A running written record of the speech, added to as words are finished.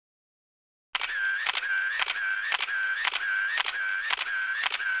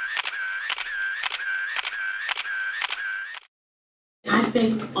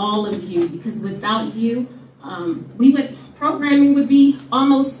thank all of you, because without you, programming would be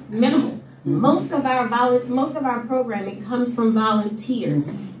almost minimal. Most of our programming comes from volunteers.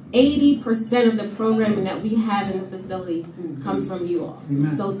 80% of the programming that we have in the facilities comes from you all.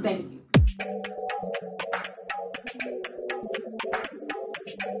 So thank you.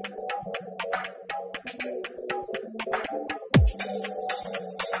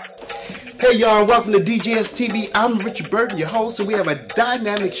 Hey y'all, welcome to DJS-TV. I'm Richard Burton, your host, and we have a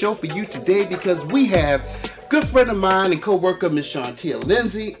dynamic show for you today because we have a good friend of mine and co-worker, Miss Shauntia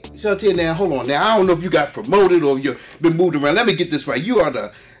Lindsay. Shauntia, now hold on. Now I don't know if you got promoted or you've been moved around. Let me get this right. You are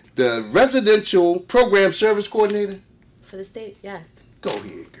the residential program service coordinator for the state. Yes. Go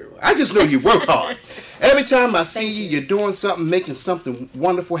ahead, girl. I just know you work hard. Every time I see you, you're doing something, making something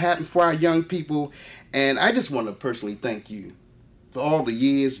wonderful happen for our young people, and I just want to personally thank you for all the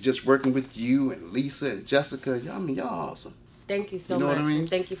years just working with you and Lisa and Jessica. I mean, y'all awesome. Thank you so much. What I mean?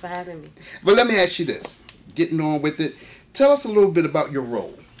 Thank you for having me. But let me ask you this. Getting on with it, tell us a little bit about your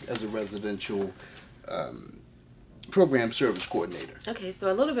role as a residential program service coordinator. Okay,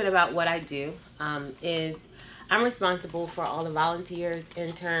 so a little bit about what I do is I'm responsible for all the volunteers,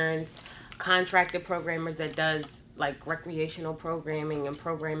 interns, contracted programmers that does like recreational programming and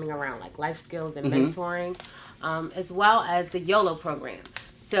programming around like life skills and mentoring. As well as the YOLO program.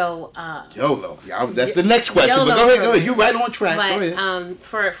 So YOLO, yeah, that's the next question. But go ahead. You're right on track. But, go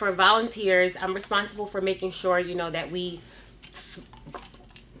ahead. For volunteers, I'm responsible for making sure that we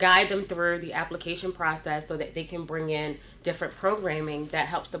guide them through the application process so that they can bring in different programming that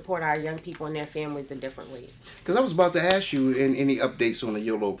helps support our young people and their families in different ways. Because I was about to ask you any updates on the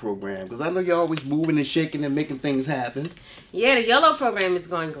YOLO program, because I know you're always moving and shaking and making things happen. Yeah, the YOLO program is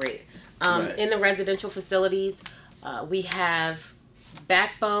going great. In the residential facilities, we have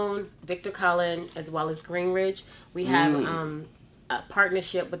Backbone, Victor Cullen, as well as Greenridge. We have a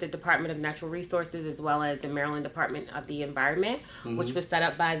partnership with the Department of Natural Resources as well as the Maryland Department of the Environment, which was set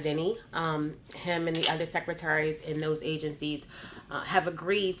up by Vinny. Him and the other secretaries in those agencies have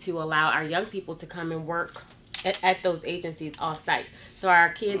agreed to allow our young people to come and work at those agencies off-site. So our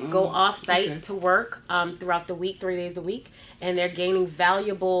kids go off-site to work throughout the week, 3 days a week, and they're gaining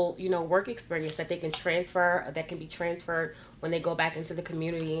valuable, work experience that they can transfer, that can be transferred when they go back into the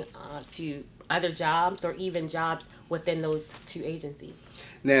community to other jobs or even jobs within those two agencies.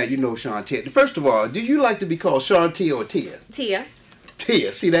 Now, Shauntia. First of all, do you like to be called Shauntia or Tia? Tia.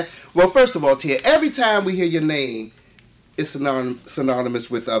 Tia, see that? Well, first of all, Tia, every time we hear your name, it's synonymous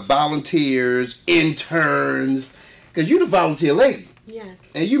with volunteers, interns, because you're the volunteer lady. Yes.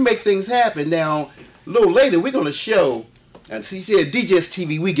 And you make things happen. Now, a little later, we're going to show, and she said,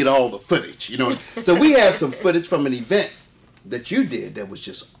 DJS-TV, we get all the footage, So we have some footage from an event that you did that was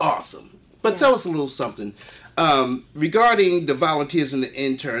just awesome. But tell us a little something regarding the volunteers and the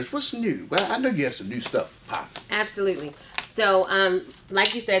interns. What's new? Well, I know you have some new stuff popping. Absolutely. So,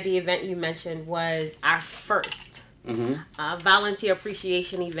 like you said, the event you mentioned was our first volunteer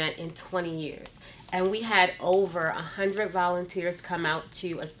appreciation event in 20 years. And we had over 100 volunteers come out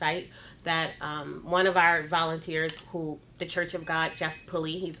to a site that one of our volunteers, the Church of God, Jeff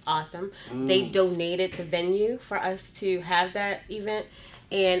Pulley, he's awesome. They donated the venue for us to have that event.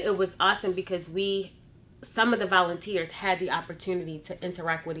 And it was awesome because some of the volunteers had the opportunity to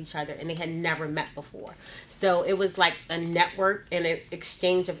interact with each other and they had never met before. So it was like a network and an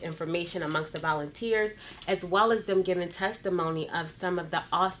exchange of information amongst the volunteers, as well as them giving testimony of some of the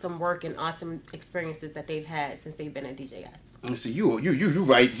awesome work and awesome experiences that they've had since they've been at DJS. And see, you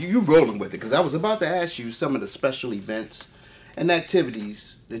right, you rolling with it, because I was about to ask you some of the special events and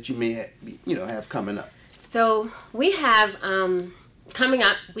activities that you may have coming up. So we have coming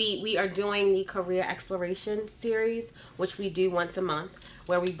up, we are doing the Career Exploration Series, which we do once a month,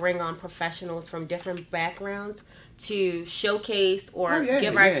 where we bring on professionals from different backgrounds to showcase or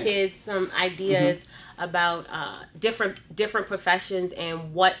give our kids some ideas about different professions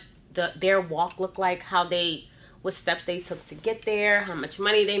and what their walk looked like, what steps they took to get there, how much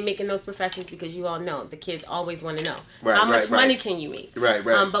money they make in those professions, because you all know the kids always want to know how much money can you make. Right.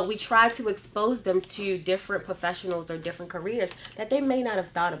 But we try to expose them to different professionals or different careers that they may not have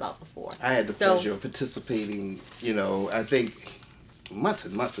thought about before. I had the pleasure of participating, I think months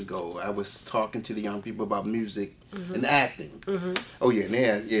and months ago. I was talking to the young people about music and acting. Oh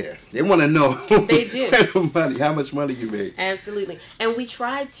yeah, they want to know. They do. How much money you make. Absolutely. And we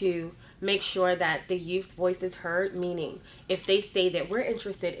try to make sure that the youth's voice is heard, meaning if they say that we're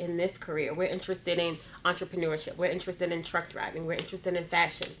interested in this career, we're interested in entrepreneurship, we're interested in truck driving, we're interested in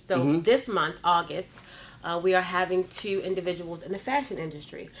fashion. So this month, August, we are having 2 individuals in the fashion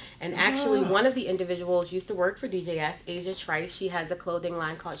industry. And actually, one of the individuals used to work for DJS, Asia Trice. She has a clothing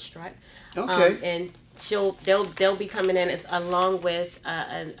line called Strut. Okay. And they'll be coming in along with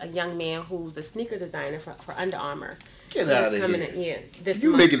a young man who's a sneaker designer for Under Armour. Get out of coming here. In, this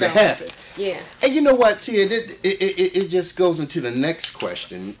you month, making it happen. Yeah. And you know what, Tia, it just goes into the next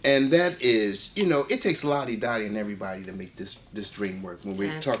question, and that is, you know, it takes Lottie, Dottie, and everybody to make this dream work when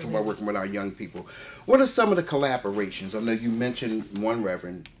we're talking about working with our young people. What are some of the collaborations? I know you mentioned one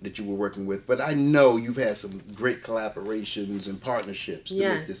Reverend that you were working with, but I know you've had some great collaborations and partnerships to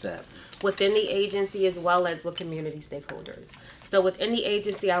make this happen. Within the agency as well as with community stakeholders. So within the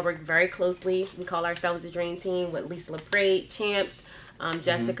agency, I work very closely. We call ourselves a dream team with Lisa LaPrade, Champs,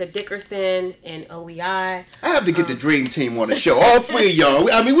 Jessica Dickerson, and OEI. I have to get the dream team on the show. All 3 of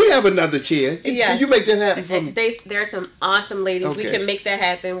y'all. I mean, we have another chair. Yeah. Can you make that happen for me? There are some awesome ladies. Okay. We can make that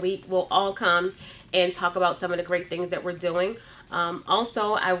happen. We will all come and talk about some of the great things that we're doing.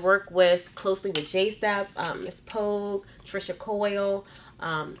 Also, I work closely with JSEP, Ms. Pogue, Trisha Coyle,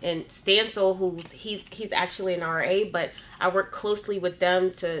 and Stansel, he's actually an RA, but I work closely with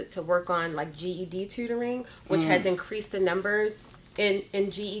them to work on like GED tutoring, which has increased the numbers in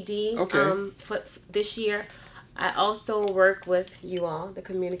GED for this year. I also work with you all, the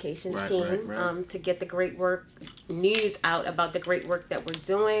communications team, to get the great news out about the great work that we're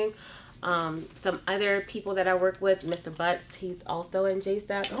doing. Some other people that I work with, Mr. Butts, he's also in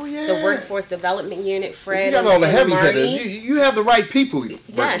JSEP. Oh, yeah. The Workforce Development Unit, Fred. So you got all the heavy hitters. You have the right people you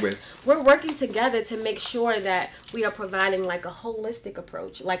work with. We're working together to make sure that we are providing like a holistic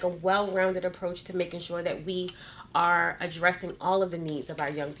approach, like a well-rounded approach to making sure that we are addressing all of the needs of our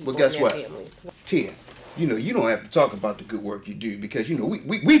young people and their families. Tia, you know, you don't have to talk about the good work you do because, you know,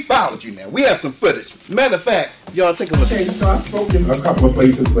 we followed you now. We have some footage. Matter of fact, y'all take a look. Okay, so I've spoken a couple of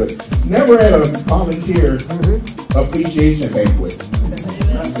places, but never at a volunteer appreciation banquet.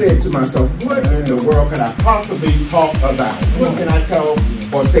 I said to myself, what in the world can I possibly talk about? What can I tell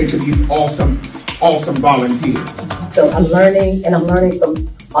or say to these awesome volunteers? So I'm learning, and I'm learning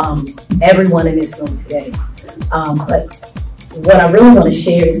from everyone in this room today. But what I really want to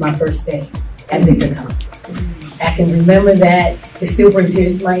share is my first day at Victor College. I can remember that. It still brings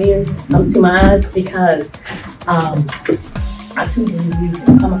tears to my ears, to my eyes, because I tutor in music.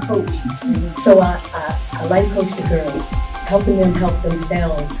 I'm a coach. So I like coach the girls, helping them help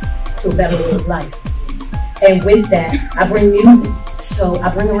themselves to a better way of life. And with that, I bring music. So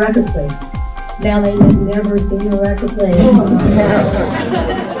I bring a record player. Now they have never seen a record player.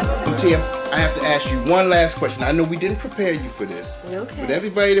 Tia, I have to ask you one last question. I know we didn't prepare you for this, but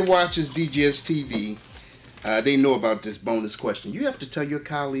everybody that watches DJS-TV, they know about this bonus question. You have to tell your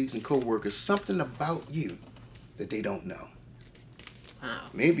colleagues and co-workers something about you that they don't know. Wow.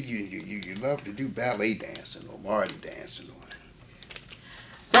 Maybe you love to do ballet dancing or Marty dancing or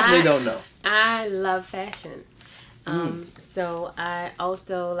something they don't know. I love fashion. So I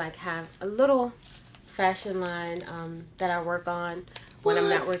also have a little fashion line that I work on when I'm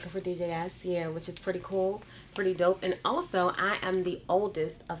not working for DJS, which is pretty cool, pretty dope. And also, I am the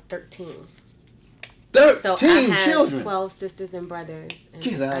oldest of 13. 13 so I have children? 12 sisters and brothers. And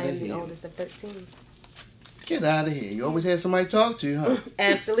Get out of here. I am the oldest of 13. Get out of here. You always had somebody to talk to, huh?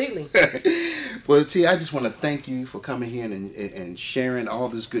 Absolutely. Well, T, I just want to thank you for coming here and sharing all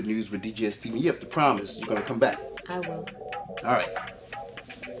this good news with DJS-TV. You have to promise you're going to come back. I will. All right.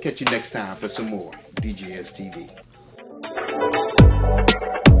 Catch you next time for some more DJS-TV.